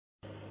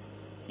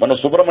ಮೊನ್ನೆ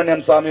ಸುಬ್ರಹ್ಮಣ್ಯಂ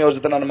ಸ್ವಾಮಿ ಅವ್ರ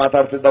ಜೊತೆ ನಾನು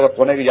ಮಾತಾಡ್ತಿದ್ದಾಗ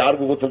ಕೊನೆಗೆ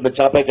ಯಾರಿಗೂ ಗೊತ್ತಿಲ್ಲದೆ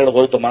ಚಾಪೆ ಕೆಳಗೆ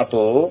ಹೋಯ್ತು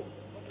ಮಾತು,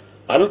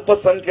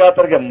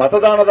 ಅಲ್ಪಸಂಖ್ಯಾತರಿಗೆ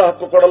ಮತದಾನದ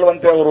ಹಕ್ಕು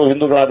ಕೊಡಲ್ವಂತೆ ಅವರು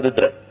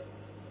ಹಿಂದೂಗಳಾಗದಿದ್ರೆ.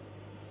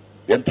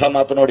 ಎಂಥ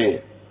ಮಾತು ನೋಡಿ.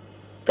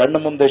 ಕಣ್ಣು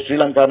ಮುಂದೆ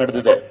ಶ್ರೀಲಂಕಾ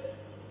ನಡೆದಿದೆ.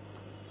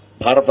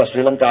 ಭಾರತ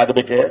ಶ್ರೀಲಂಕಾ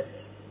ಆಗಬೇಕೆ?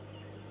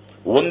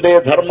 ಒಂದೇ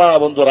ಧರ್ಮ,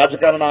 ಒಂದು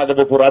ರಾಜಕಾರಣ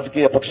ಆಗಬೇಕು,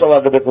 ರಾಜಕೀಯ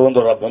ಪಕ್ಷವಾಗಬೇಕು,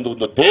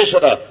 ಒಂದು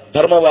ದೇಶದ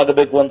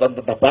ಧರ್ಮವಾಗಬೇಕು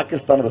ಅಂತಂತಹ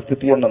ಪಾಕಿಸ್ತಾನದ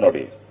ಸ್ಥಿತಿಯನ್ನು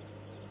ನೋಡಿ.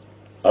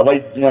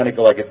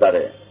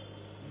 ಅವೈಜ್ಞಾನಿಕವಾಗಿದ್ದಾರೆ.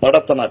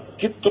 ಬಡತನ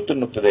ಕಿತ್ತು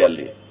ತಿನ್ನುತ್ತಿದೆ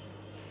ಅಲ್ಲಿ.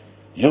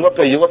 ಯುವಕ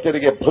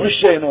ಯುವತಿಯರಿಗೆ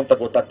ಭವಿಷ್ಯ ಏನು ಅಂತ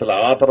ಗೊತ್ತಾಗ್ತಿಲ್ಲ.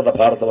 ಆ ತರದ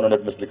ಭಾರತವನ್ನು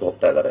ನಿರ್ಮಿಸಲಿಕ್ಕೆ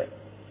ಹೋಗ್ತಾ ಇದ್ದಾರೆ.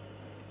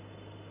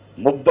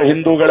 ಮುಗ್ಧ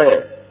ಹಿಂದೂಗಳೇ,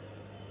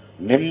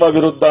 ನಿಮ್ಮ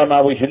ವಿರುದ್ಧ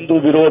ನಾವು ಹಿಂದೂ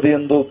ವಿರೋಧಿ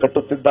ಎಂದು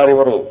ಕಟ್ಟುತ್ತಿದ್ದಾರೆ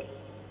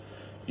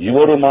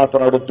ಇವರು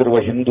ಮಾತನಾಡುತ್ತಿರುವ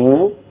ಹಿಂದೂ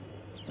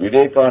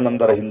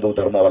ವಿವೇಕಾನಂದರ ಹಿಂದೂ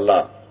ಧರ್ಮವಲ್ಲ,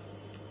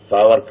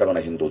 ಸಾವರ್ಕರನ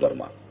ಹಿಂದೂ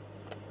ಧರ್ಮ,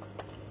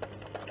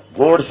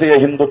 ಗೋಡ್ಸೆಯ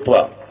ಹಿಂದುತ್ವ.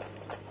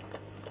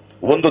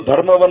 ಒಂದು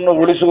ಧರ್ಮವನ್ನು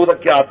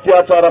ಉಳಿಸುವುದಕ್ಕೆ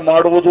ಅತ್ಯಾಚಾರ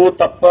ಮಾಡುವುದು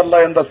ತಪ್ಪಲ್ಲ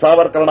ಎಂದ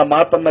ಸಾವರ್ಕರನ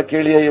ಮಾತನ್ನ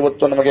ಕೇಳಿಯೇ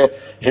ಇವತ್ತು ನಮಗೆ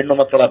ಹೆಣ್ಣು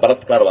ಮಕ್ಕಳ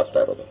ಬಲಾತ್ಕಾರವಾಗ್ತಾ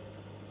ಇರೋದು.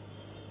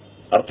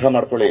 ಅರ್ಥ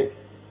ಮಾಡ್ಕೊಳ್ಳಿ,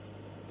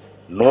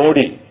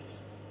 ನೋಡಿ.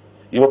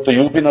 ಇವತ್ತು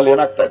ಯುಪಿನಲ್ಲಿ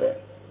ಏನಾಗ್ತಾ ಇದೆ,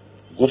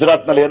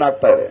 ಗುಜರಾತ್ನಲ್ಲಿ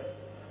ಏನಾಗ್ತಾ ಇದೆ,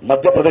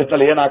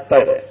 ಮಧ್ಯಪ್ರದೇಶದಲ್ಲಿ ಏನಾಗ್ತಾ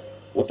ಇದೆ,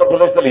 ಉತ್ತರ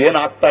ಪ್ರದೇಶದಲ್ಲಿ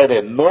ಏನಾಗ್ತಾ ಇದೆ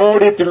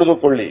ನೋಡಿ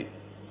ತಿಳಿದುಕೊಳ್ಳಿ.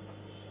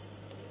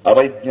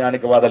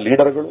 ಅವೈಜ್ಞಾನಿಕವಾದ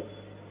ಲೀಡರ್ಗಳು,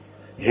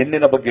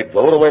 ಹೆಣ್ಣಿನ ಬಗ್ಗೆ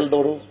ಗೌರವ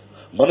ಇಲ್ಲದವರು,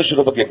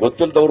 ಮನುಷ್ಯರ ಬಗ್ಗೆ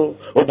ಗೊತ್ತಿಲ್ಲದವರು,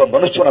 ಒಬ್ಬ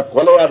ಮನುಷ್ಯನ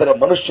ಕೊಲೆಯಾದರೆ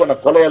ಮನುಷ್ಯನ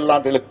ಕೊಲೆಯಲ್ಲ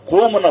ಅಂತ ಹೇಳಿ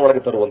ಕೋಮನ್ನ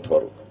ಒಳಗೆ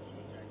ತರುವಂತವರು.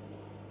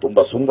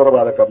 ತುಂಬಾ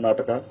ಸುಂದರವಾದ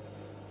ಕರ್ನಾಟಕ.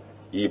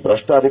 ಈ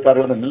ಭ್ರಷ್ಟ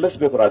ಅಧಿಕಾರಿಗಳನ್ನು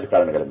ನಿಲ್ಲಿಸಬೇಕು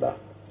ರಾಜಕಾರಣಿಗಳಿಂದ.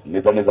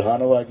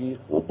 ನಿಧಾನವಾಗಿ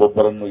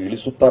ಒಬ್ಬೊಬ್ಬರನ್ನು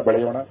ಇಳಿಸುತ್ತಾ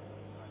ಬೆಳೆಯೋಣ.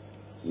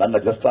 ನನ್ನ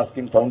ಜಸ್ಟ್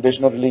ಆಸ್ಕಿಂಗ್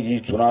ಫೌಂಡೇಶನಲ್ಲಿ ಈ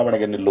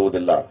ಚುನಾವಣೆಗೆ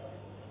ನಿಲ್ಲುವುದಿಲ್ಲ.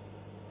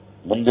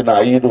 ಮುಂದಿನ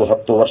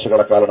 5-10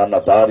 ವರ್ಷಗಳ ಕಾಲ ನನ್ನ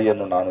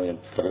ದಾರಿಯನ್ನು ನಾನು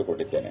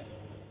ತೆಗೆದುಕೊಂಡಿದ್ದೇನೆ.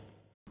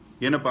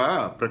 ಏನಪ್ಪಾ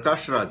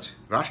ಪ್ರಕಾಶ್ ರಾಜ್,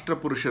 ರಾಷ್ಟ್ರ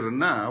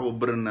ಪುರುಷರನ್ನ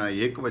ಒಬ್ಬರನ್ನ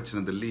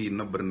ಏಕವಚನದಲ್ಲಿ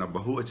ಇನ್ನೊಬ್ಬರನ್ನ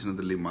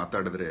ಬಹುವಚನದಲ್ಲಿ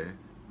ಮಾತಾಡಿದ್ರೆ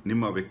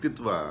ನಿಮ್ಮ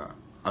ವ್ಯಕ್ತಿತ್ವ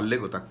ಅಲ್ಲೇ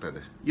ಗೊತ್ತಾಗ್ತಾ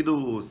ಇದೆ. ಇದು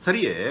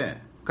ಸರಿಯೇ?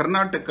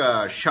 ಕರ್ನಾಟಕ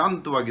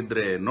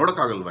ಶಾಂತವಾಗಿದ್ರೆ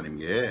ನೋಡಕ್ಕಾಗಲ್ವಾ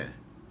ನಿಮ್ಗೆ?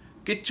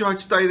 ಕಿಚ್ಚು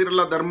ಹಚ್ತಾ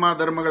ಇದಿರಲ್ಲ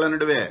ಧರ್ಮಗಳ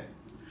ನಡುವೆ.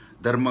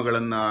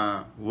 ಧರ್ಮಗಳನ್ನ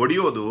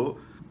ಒಡೆಯೋದು,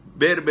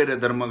 ಬೇರೆ ಬೇರೆ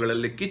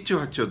ಧರ್ಮಗಳಲ್ಲಿ ಕಿಚ್ಚು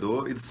ಹಚ್ಚೋದು,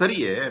 ಇದು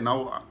ಸರಿಯೇ?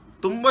 ನಾವು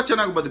ತುಂಬಾ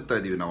ಚೆನ್ನಾಗಿ ಬದುಕ್ತಾ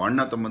ಇದೀವಿ, ನಾವು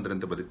ಅಣ್ಣ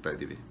ತಮ್ಮಂದ್ರಂತೆ ಬದುಕ್ತಾ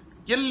ಇದೀವಿ.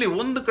 ಎಲ್ಲಿ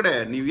ಒಂದು ಕಡೆ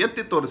ನೀವು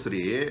ಎತ್ತಿ ತೋರಿಸ್ರಿ,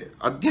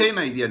 ಅಧ್ಯಯನ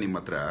ಇದೆಯಾ ನಿಮ್ಮ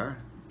ಹತ್ರ?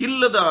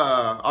 ಇಲ್ಲದ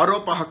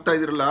ಆರೋಪ ಹಾಕ್ತಾ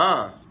ಇದಿರಲ್ಲ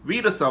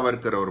ವೀರ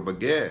ಸಾವರ್ಕರ್ ಅವ್ರ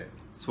ಬಗ್ಗೆ,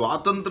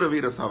 ಸ್ವಾತಂತ್ರ್ಯ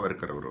ವೀರ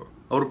ಸಾವರ್ಕರ್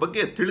ಅವ್ರ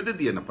ಬಗ್ಗೆ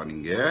ತಿಳಿದಿದ್ಯೇನಪ್ಪ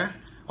ನಿಂಗೆ?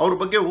 ಅವ್ರ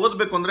ಬಗ್ಗೆ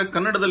ಓದ್ಬೇಕು ಅಂದ್ರೆ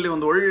ಕನ್ನಡದಲ್ಲಿ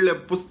ಒಂದು ಒಳ್ಳೆ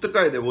ಪುಸ್ತಕ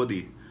ಇದೆ,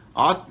 ಓದಿ,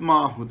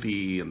 ಆತ್ಮಾಹುತಿ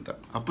ಅಂತ.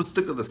 ಆ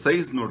ಪುಸ್ತಕದ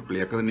ಸೈಜ್ ನೋಡ್ಕೊಳ್ಳಿ,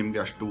 ಯಾಕಂದ್ರೆ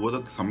ನಿಮ್ಗೆ ಅಷ್ಟು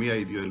ಓದೋಕೆ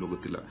ಸಮಯ ಇದೆಯೋ ಇಲ್ಲೋ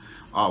ಗೊತ್ತಿಲ್ಲ.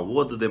 ಆ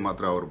ಓದದೆ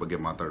ಮಾತ್ರ ಅವ್ರ ಬಗ್ಗೆ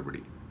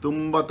ಮಾತಾಡ್ಬಿಡಿ,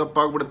 ತುಂಬಾ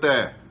ತಪ್ಪಾಗ್ಬಿಡುತ್ತೆ.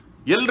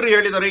 ಎಲ್ರು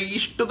ಹೇಳಿದ್ದಾರೆ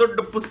ಇಷ್ಟು ದೊಡ್ಡ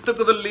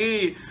ಪುಸ್ತಕದಲ್ಲಿ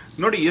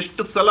ನೋಡಿ,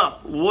 ಎಷ್ಟು ಸಲ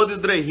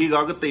ಓದಿದ್ರೆ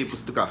ಹೀಗಾಗುತ್ತೆ ಈ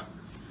ಪುಸ್ತಕ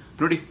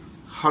ನೋಡಿ,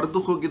 ಹರಿದು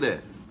ಹೋಗಿದೆ.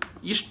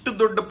 ಇಷ್ಟು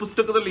ದೊಡ್ಡ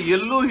ಪುಸ್ತಕದಲ್ಲಿ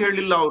ಎಲ್ಲೂ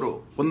ಹೇಳಿಲ್ಲ ಅವರು.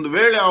 ಒಂದು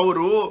ವೇಳೆ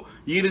ಅವರು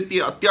ಈ ರೀತಿ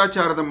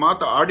ಅತ್ಯಾಚಾರದ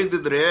ಮಾತು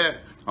ಆಡಿದಿದ್ರೆ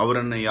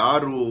ಅವರನ್ನ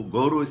ಯಾರು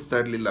ಗೌರವಿಸ್ತಾ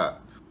ಇರಲಿಲ್ಲ.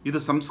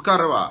 ಇದು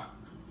ಸಂಸ್ಕಾರವಾ?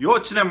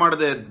 ಯೋಚನೆ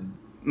ಮಾಡದೆ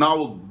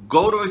ನಾವು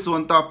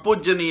ಗೌರವಿಸುವಂತಹ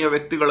ಪೂಜ್ಯನೀಯ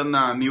ವ್ಯಕ್ತಿಗಳನ್ನ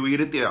ನೀವು ಈ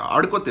ರೀತಿ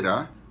ಆಡ್ಕೋತೀರಾ?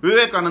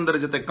 ವಿವೇಕಾನಂದರ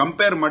ಜೊತೆ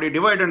ಕಂಪೇರ್ ಮಾಡಿ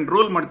ಡಿವೈಡ್ ಅಂಡ್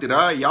ರೂಲ್ ಮಾಡ್ತೀರಾ?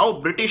 ಯಾವ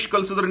ಬ್ರಿಟಿಷ್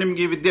ಕಲ್ಸಿದ್ರು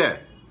ನಿಮ್ಗೆ ಈ ವಿದ್ಯೆ?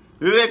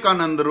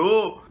 ವಿವೇಕಾನಂದರು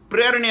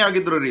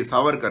ಪ್ರೇರಣೆಯಾಗಿದ್ರು ರೀ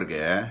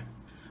ಸಾವರ್ಕರ್ಗೆ.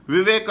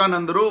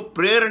 ವಿವೇಕಾನಂದರು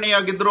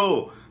ಪ್ರೇರಣೆಯಾಗಿದ್ರು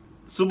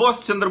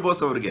ಸುಭಾಷ್ ಚಂದ್ರ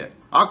ಬೋಸ್ ಅವರಿಗೆ.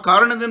 ಆ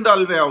ಕಾರಣದಿಂದ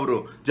ಅಲ್ವೇ ಅವರು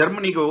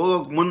ಜರ್ಮನಿಗೆ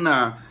ಹೋಗೋಕ್ ಮುನ್ನ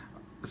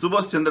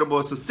ಸುಭಾಷ್ ಚಂದ್ರ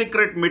ಬೋಸ್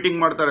ಸೀಕ್ರೆಟ್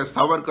ಮೀಟಿಂಗ್ ಮಾಡ್ತಾರೆ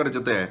ಸಾವರ್ಕರ್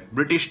ಜೊತೆ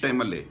ಬ್ರಿಟಿಷ್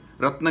ಟೈಮಲ್ಲಿ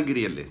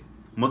ರತ್ನಗಿರಿಯಲ್ಲಿ.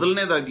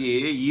 ಮೊದಲನೇದಾಗಿ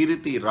ಈ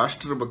ರೀತಿ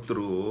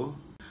ರಾಷ್ಟ್ರಭಕ್ತರು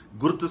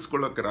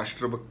ಗುರುತಿಸ್ಕೊಳ್ಳೋಕೆ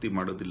ರಾಷ್ಟ್ರಭಕ್ತಿ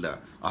ಮಾಡೋದಿಲ್ಲ,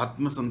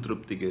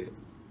 ಆತ್ಮಸಂತೃಪ್ತಿಗೆ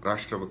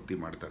ರಾಷ್ಟ್ರಭಕ್ತಿ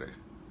ಮಾಡ್ತಾರೆ.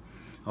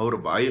 ಅವರ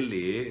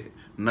ಬಾಯಲ್ಲಿ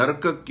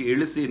ನರಕಕ್ಕೆ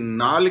ಇಳಿಸಿ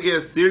ನಾಲ್ಗೆ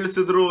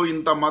ಸೀಳಿಸಿದ್ರೂ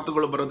ಇಂಥ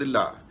ಮಾತುಗಳು ಬರೋದಿಲ್ಲ.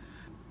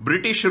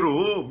 ಬ್ರಿಟಿಷರು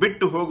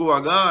ಬಿಟ್ಟು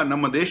ಹೋಗುವಾಗ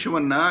ನಮ್ಮ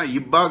ದೇಶವನ್ನ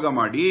ಇಬ್ಬಾಗ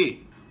ಮಾಡಿ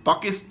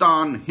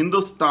ಪಾಕಿಸ್ತಾನ್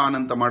ಹಿಂದೂಸ್ತಾನ್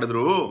ಅಂತ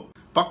ಮಾಡಿದ್ರು.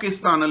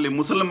 ಪಾಕಿಸ್ತಾನಲ್ಲಿ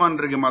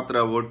ಮುಸಲ್ಮಾನರಿಗೆ ಮಾತ್ರ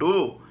ಓಟು,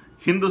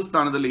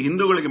 ಹಿಂದೂಸ್ತಾನದಲ್ಲಿ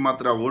ಹಿಂದೂಗಳಿಗೆ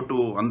ಮಾತ್ರ ಓಟು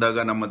ಅಂದಾಗ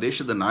ನಮ್ಮ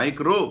ದೇಶದ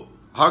ನಾಯಕರು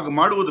ಹಾಗೆ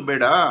ಮಾಡುವುದು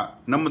ಬೇಡ,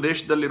 ನಮ್ಮ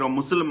ದೇಶದಲ್ಲಿರೋ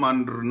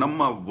ಮುಸಲ್ಮಾನರು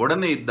ನಮ್ಮ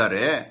ಒಡನೆ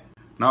ಇದ್ದಾರೆ,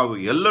 ನಾವು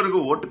ಎಲ್ಲರಿಗೂ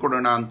ಓಟ್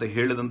ಕೊಡೋಣ ಅಂತ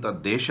ಹೇಳಿದಂತ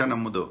ದೇಶ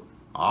ನಮ್ಮದು.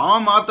 ಆ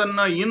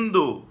ಮಾತನ್ನ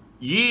ಇಂದು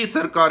ಈ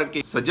ಸರ್ಕಾರಕ್ಕೆ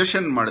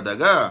ಸಜೆಷನ್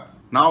ಮಾಡಿದಾಗ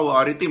ನಾವು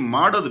ಆ ರೀತಿ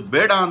ಮಾಡೋದು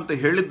ಬೇಡ ಅಂತ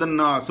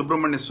ಹೇಳಿದ್ದನ್ನ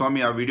ಸುಬ್ರಹ್ಮಣ್ಯ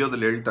ಸ್ವಾಮಿ ಆ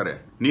ವಿಡಿಯೋದಲ್ಲಿ ಹೇಳ್ತಾರೆ.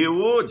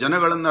 ನೀವು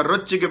ಜನಗಳನ್ನ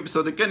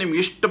ರೊಚ್ಚಿಗೆಬ್ಬಿಸೋದಕ್ಕೆ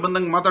ನಿಮ್ಗೆ ಇಷ್ಟ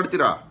ಬಂದಂಗೆ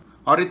ಮಾತಾಡ್ತೀರಾ,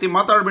 ಆ ರೀತಿ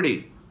ಮಾತಾಡ್ಬೇಡಿ.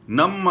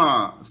 ನಮ್ಮ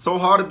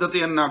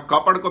ಸೌಹಾರ್ದತೆಯನ್ನ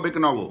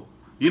ಕಾಪಾಡ್ಕೋಬೇಕು ನಾವು.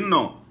 ಇನ್ನು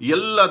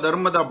ಎಲ್ಲ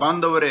ಧರ್ಮದ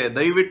ಬಾಂಧವರೇ,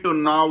 ದಯವಿಟ್ಟು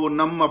ನಾವು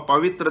ನಮ್ಮ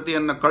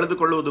ಪವಿತ್ರತೆಯನ್ನ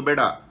ಕಳೆದುಕೊಳ್ಳುವುದು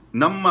ಬೇಡ.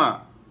 ನಮ್ಮ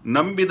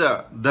ನಂಬಿದ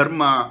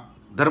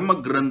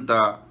ಧರ್ಮಗ್ರಂಥ,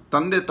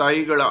 ತಂದೆ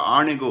ತಾಯಿಗಳ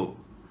ಆಣೆಗೂ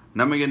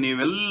ನಮಗೆ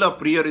ನೀವೆಲ್ಲ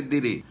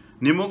ಪ್ರಿಯರಿದ್ದೀರಿ,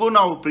 ನಿಮಗೂ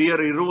ನಾವು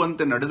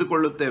ಪ್ರಿಯರಿರುವಂತೆ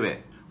ನಡೆದುಕೊಳ್ಳುತ್ತೇವೆ.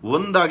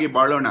 ಒಂದಾಗಿ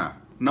ಬಾಳೋಣ.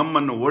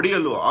 ನಮ್ಮನ್ನು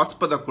ಒಡೆಯಲು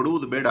ಆಸ್ಪದ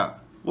ಕೊಡುವುದು ಬೇಡ,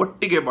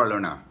 ಒಟ್ಟಿಗೆ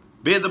ಬಾಳೋಣ.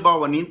 ಭೇದ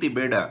ಭಾವ ನೀತಿ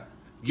ಬೇಡ.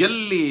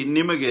 ಎಲ್ಲಿ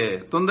ನಿಮಗೆ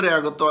ತೊಂದರೆ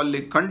ಆಗುತ್ತೋ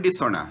ಅಲ್ಲಿ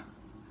ಖಂಡಿಸೋಣ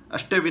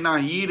ಅಷ್ಟೇ ವಿನಃ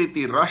ಈ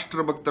ರೀತಿ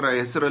ರಾಷ್ಟ್ರಭಕ್ತರ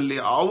ಹೆಸರಲ್ಲಿ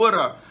ಅವರ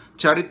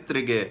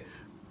ಚರಿತ್ರೆಗೆ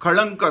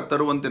ಕಳಂಕ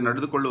ತರುವಂತೆ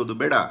ನಡೆದುಕೊಳ್ಳುವುದು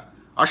ಬೇಡ.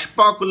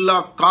 ಅಶ್ಫಾಕುಲ್ಲಾ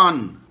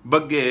ಖಾನ್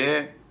ಬಗ್ಗೆ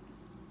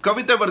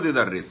ಕವಿತೆ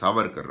ಬರೆದಿದ್ದಾರ್ರಿ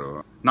ಸಾವರ್ಕರ್.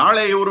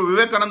 ನಾಳೆ ಇವರು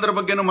ವಿವೇಕಾನಂದರ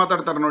ಬಗ್ಗೆನೂ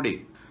ಮಾತಾಡ್ತಾರೆ ನೋಡಿ,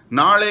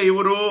 ನಾಳೆ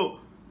ಇವರು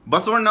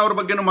ಬಸವಣ್ಣ ಅವ್ರ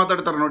ಬಗ್ಗೆನೂ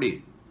ಮಾತಾಡ್ತಾರೆ ನೋಡಿ.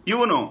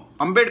 ಇವನು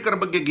ಅಂಬೇಡ್ಕರ್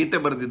ಬಗ್ಗೆ ಗೀತೆ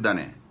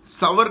ಬರೆದಿದ್ದಾನೆ,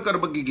 ಸಾವರ್ಕರ್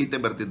ಬಗ್ಗೆ ಗೀತೆ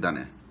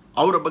ಬರೆದಿದ್ದಾನೆ,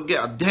 ಅವರ ಬಗ್ಗೆ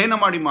ಅಧ್ಯಯನ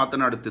ಮಾಡಿ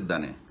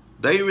ಮಾತನಾಡುತ್ತಿದ್ದಾನೆ.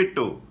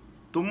 ದಯವಿಟ್ಟು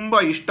ತುಂಬಾ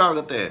ಇಷ್ಟ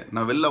ಆಗತ್ತೆ,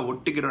 ನಾವೆಲ್ಲ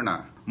ಒಟ್ಟಿಗಿರೋಣ,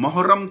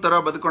 ಮೊಹರಂ ತರ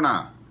ಬದುಕೋಣ.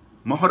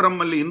 ಮೊಹರಂ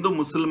ಅಲ್ಲಿ ಹಿಂದೂ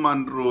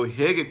ಮುಸಲ್ಮಾನರು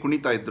ಹೇಗೆ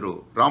ಕುಣಿತಾ ಇದ್ರು,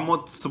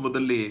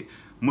 ರಾಮೋತ್ಸವದಲ್ಲಿ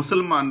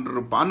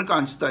ಮುಸಲ್ಮಾನರು ಪಾನಕ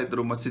ಹಂಚ್ತಾ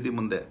ಇದ್ರು ಮಸೀದಿ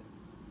ಮುಂದೆ,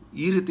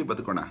 ಈ ರೀತಿ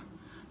ಬದುಕೋಣ.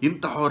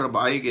 ಇಂತಹವರ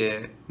ಬಾಯಿಗೆ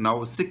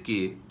ನಾವು ಸಿಕ್ಕಿ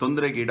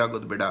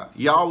ತೊಂದರೆಗೀಡಾಗೋದು ಬೇಡ.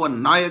 ಯಾವ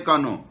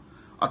ನಾಯಕನೂ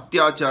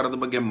ಅತ್ಯಾಚಾರದ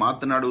ಬಗ್ಗೆ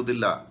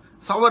ಮಾತನಾಡುವುದಿಲ್ಲ.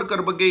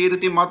 ಸಾವರ್ಕರ್ ಬಗ್ಗೆ ಈ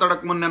ರೀತಿ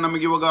ಮಾತಾಡಕ್ ಮುನ್ನೆ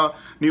ನಮಗೆ ಇವಾಗ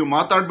ನೀವು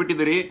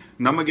ಮಾತಾಡ್ಬಿಟ್ಟಿದ್ದೀರಿ,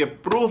 ನಮಗೆ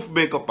ಪ್ರೂಫ್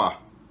ಬೇಕಪ್ಪ.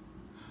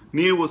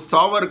 ನೀವು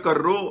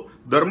ಸಾವರ್ಕರ್ರು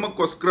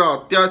ಧರ್ಮಕ್ಕೋಸ್ಕರ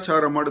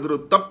ಅತ್ಯಾಚಾರ ಮಾಡಿದ್ರು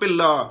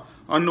ತಪ್ಪಿಲ್ಲ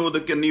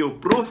ಅನ್ನುವುದಕ್ಕೆ ನೀವು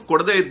ಪ್ರೂಫ್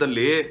ಕೊಡದೇ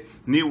ಇದ್ದಲ್ಲಿ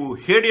ನೀವು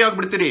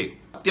ಹೇಡಿಯಾಗ್ಬಿಡ್ತೀರಿ.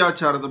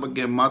 ಅತ್ಯಾಚಾರದ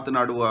ಬಗ್ಗೆ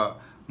ಮಾತನಾಡುವ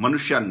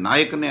ಮನುಷ್ಯ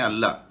ನಾಯಕನೇ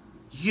ಅಲ್ಲ.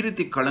 ಈ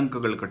ರೀತಿ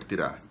ಕಳಂಕಗಳು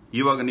ಕಟ್ತೀರಾ.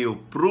 ಇವಾಗ ನೀವು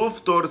ಪ್ರೂಫ್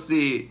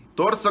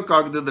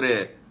ತೋರ್ಸಕ್ಕಾಗದಿದ್ರೆ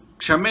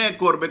ಕ್ಷಮೆ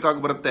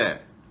ಕೋರ್ಬೇಕಾಗಿ ಬರುತ್ತೆ.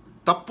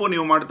 ತಪ್ಪು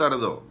ನೀವು ಮಾಡ್ತಾ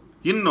ಇರೋದು.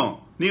 ಇನ್ನು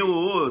ನೀವು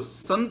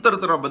ಸಂತರ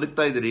ತರ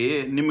ಬದುಕ್ತಾ ಇದ್ದೀರಿ,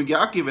 ನಿಮ್ಗೆ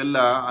ಯಾಕೆ ಇವೆಲ್ಲ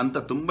ಅಂತ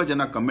ತುಂಬಾ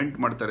ಜನ ಕಮೆಂಟ್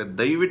ಮಾಡ್ತಾರೆ.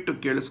 ದಯವಿಟ್ಟು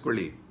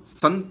ಕೇಳಿಸ್ಕೊಳ್ಳಿ.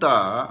 ಸಂತ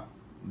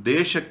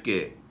ದೇಶಕ್ಕೆ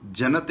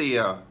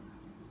ಜನತೆಯ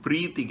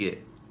ಪ್ರೀತಿಗೆ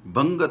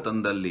ಭಂಗ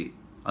ತಂದಲ್ಲಿ,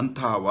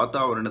 ಅಂತಹ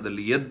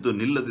ವಾತಾವರಣದಲ್ಲಿ ಎದ್ದು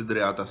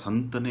ನಿಲ್ಲದಿದ್ರೆ ಆತ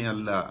ಸಂತನೇ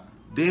ಅಲ್ಲ.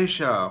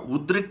 ದೇಶ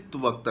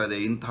ಉದ್ರಿಕ್ತವಾಗ್ತಾ ಇದೆ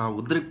ಇಂತಹ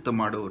ಉದ್ರಿಕ್ತ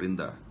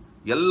ಮಾಡುವವರಿಂದ.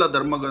 ಎಲ್ಲ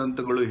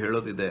ಧರ್ಮಗ್ರಂಥಗಳು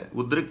ಹೇಳೋದಿದೆ,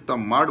 ಉದ್ರಿಕ್ತ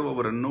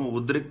ಮಾಡುವವರನ್ನು,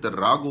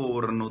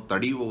 ಉದ್ರಿಕ್ತರಾಗುವವರನ್ನು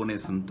ತಡೆಯುವವನೇ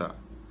ಸಂತ.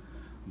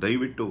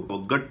 ದಯವಿಟ್ಟು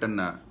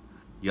ಒಗ್ಗಟ್ಟನ್ನ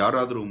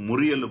ಯಾರಾದರೂ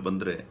ಮುರಿಯಲು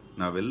ಬಂದ್ರೆ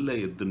ನಾವೆಲ್ಲ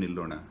ಎದ್ದು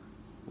ನಿಲ್ಲೋಣ,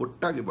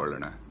 ಒಟ್ಟಾಗಿ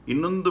ಬಾಳೋಣ.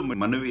 ಇನ್ನೊಂದು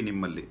ಮನವಿ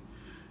ನಿಮ್ಮಲ್ಲಿ,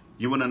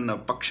 ಇವನನ್ನ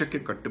ಪಕ್ಷಕ್ಕೆ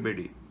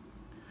ಕಟ್ಟಬೇಡಿ.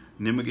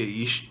 ನಿಮಗೆ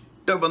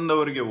ಇಷ್ಟ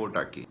ಬಂದವರಿಗೆ ವೋಟ್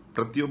ಹಾಕಿ.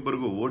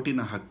 ಪ್ರತಿಯೊಬ್ಬರಿಗೂ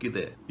ವೋಟಿನ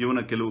ಹಕ್ಕಿದೆ. ಇವನ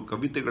ಕೆಲವು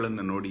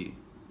ಕವಿತೆಗಳನ್ನು ನೋಡಿ,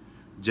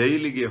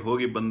 ಜೈಲಿಗೆ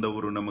ಹೋಗಿ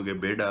ಬಂದವರು ನಮಗೆ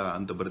ಬೇಡ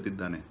ಅಂತ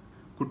ಬರೆದಿದ್ದಾನೆ,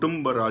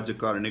 ಕುಟುಂಬ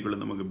ರಾಜಕಾರಣಿಗಳು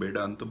ನಮಗೆ ಬೇಡ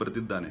ಅಂತ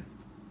ಬರೆದಿದ್ದಾನೆ.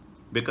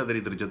 ಬೇಕಾದರೆ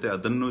ಇದ್ರ ಜೊತೆ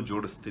ಅದನ್ನೂ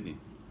ಜೋಡಿಸ್ತೀನಿ.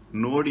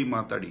 ನೋಡಿ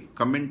ಮಾತಾಡಿ.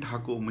 ಕಮೆಂಟ್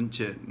ಹಾಕುವ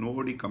ಮುಂಚೆ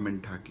ನೋಡಿ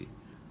ಕಮೆಂಟ್ ಹಾಕಿ.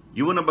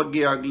 ಇವನ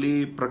ಬಗ್ಗೆ ಆಗಲಿ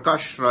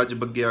ಪ್ರಕಾಶ್ ರಾಜ್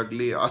ಬಗ್ಗೆ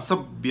ಆಗಲಿ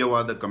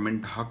ಅಸಭ್ಯವಾದ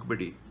ಕಮೆಂಟ್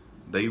ಹಾಕಬೇಡಿ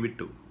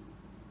ದಯವಿಟ್ಟು.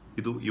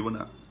 ಇದು ಇವನ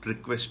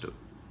ರಿಕ್ವೆಸ್ಟ್.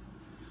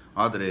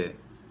 ಆದರೆ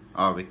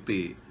ಆ ವ್ಯಕ್ತಿ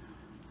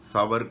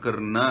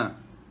ಸಾವರ್ಕರ್ನ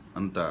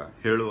ಅಂತ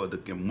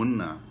ಹೇಳುವುದಕ್ಕೆ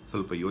ಮುನ್ನ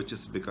ಸ್ವಲ್ಪ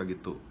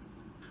ಯೋಚಿಸಬೇಕಾಗಿತ್ತು.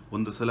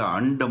 ಒಂದು ಸಲ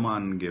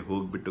ಅಂಡಮಾನ್ಗೆ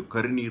ಹೋಗ್ಬಿಟ್ಟು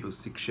ಕರಿನೀರು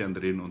ಶಿಕ್ಷೆ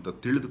ಅಂದ್ರೆ ಏನು ಅಂತ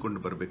ತಿಳಿದುಕೊಂಡು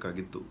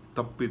ಬರಬೇಕಾಗಿತ್ತು.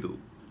 ತಪ್ಪಿದು.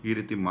 ಈ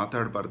ರೀತಿ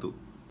ಮಾತಾಡಬಾರ್ದು.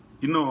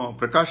 ಇನ್ನು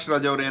ಪ್ರಕಾಶ್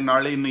ರಾಜ್ ಅವರೇ,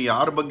 ನಾಳೆ ಇನ್ನು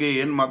ಯಾರ ಬಗ್ಗೆ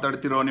ಏನ್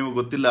ಮಾತಾಡ್ತಿರೋ ನೀವು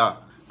ಗೊತ್ತಿಲ್ಲ.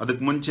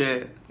 ಅದಕ್ಕೆ ಮುಂಚೆ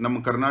ನಮ್ಮ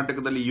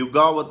ಕರ್ನಾಟಕದಲ್ಲಿ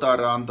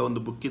ಯುಗಾವತಾರ ಅಂತ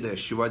ಒಂದು ಬುಕ್ ಇದೆ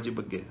ಶಿವಾಜಿ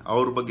ಬಗ್ಗೆ.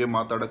 ಅವ್ರ ಬಗ್ಗೆ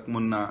ಮಾತಾಡಕ್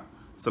ಮುನ್ನ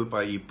ಸ್ವಲ್ಪ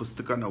ಈ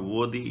ಪುಸ್ತಕನ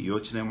ಓದಿ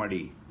ಯೋಚನೆ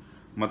ಮಾಡಿ.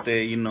 ಮತ್ತೆ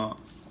ಇನ್ನು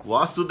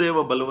ವಾಸುದೇವ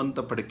ಬಲವಂತ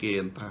ಪಡಕೆ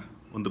ಅಂತ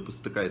ಒಂದು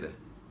ಪುಸ್ತಕ ಇದೆ.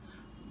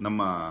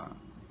 ನಮ್ಮ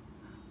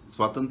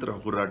ಸ್ವಾತಂತ್ರ್ಯ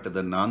ಹೋರಾಟದ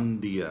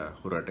ನಾಂದಿಯ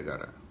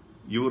ಹೋರಾಟಗಾರ.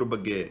 ಇವ್ರ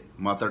ಬಗ್ಗೆ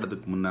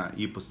ಮಾತಾಡೋದಕ್ಕೆ ಮುನ್ನ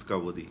ಈ ಪುಸ್ತಕ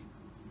ಓದಿ,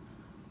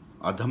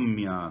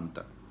 ಅದಮ್ಯ ಅಂತ.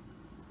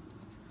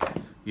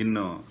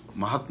 ಇನ್ನು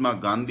ಮಹಾತ್ಮ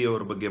ಗಾಂಧಿ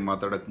ಅವರ ಬಗ್ಗೆ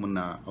ಮಾತಾಡಕ್ ಮುನ್ನ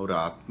ಅವರ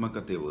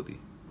ಆತ್ಮಕಥೆ ಓದಿ.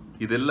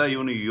 ಇದೆಲ್ಲ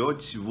ಇವನು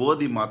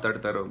ಓದಿ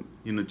ಮಾತಾಡ್ತಾ ಇರೋ.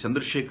 ಇನ್ನು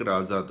ಚಂದ್ರಶೇಖರ್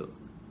ಆಜಾದ್,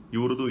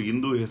 ಇವ್ರದ್ದು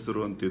ಹಿಂದೂ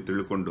ಹೆಸರು ಅಂತ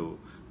ತಿಳ್ಕೊಂಡು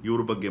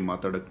ಇವ್ರ ಬಗ್ಗೆ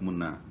ಮಾತಾಡಕ್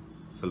ಮುನ್ನ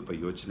ಸ್ವಲ್ಪ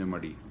ಯೋಚನೆ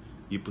ಮಾಡಿ.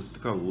 ಈ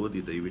ಪುಸ್ತಕ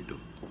ಓದಿ ದಯವಿಟ್ಟು.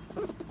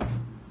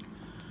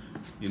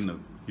 ಇನ್ನು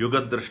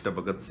ಯುಗದ್ರಷ್ಟ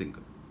ಭಗತ್ ಸಿಂಗ್,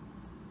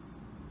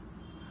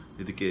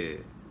 ಇದಕ್ಕೆ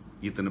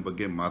ಈತನ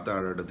ಬಗ್ಗೆ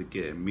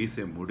ಮಾತಾಡೋದಕ್ಕೆ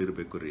ಮೀಸೆ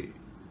ಮೂಡಿರಬೇಕು ರೀ.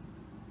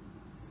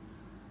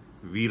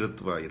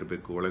 ವೀರತ್ವ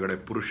ಇರಬೇಕು, ಒಳಗಡೆ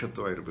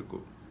ಪುರುಷತ್ವ ಇರಬೇಕು.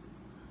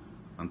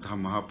 ಅಂತಹ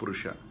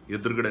ಮಹಾಪುರುಷ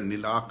ಎದುರುಗಡೆ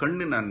ನಿಲ್ಲ. ಆ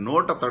ಕಣ್ಣಿನ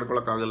ನೋಟ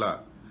ತಡ್ಕೊಳಕ್ಕಾಗಲ್ಲ.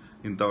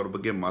 ಇಂಥವ್ರ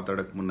ಬಗ್ಗೆ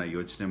ಮಾತಾಡಕ್ ಮುನ್ನ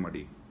ಯೋಚನೆ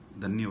ಮಾಡಿ.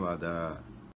 ಧನ್ಯವಾದ.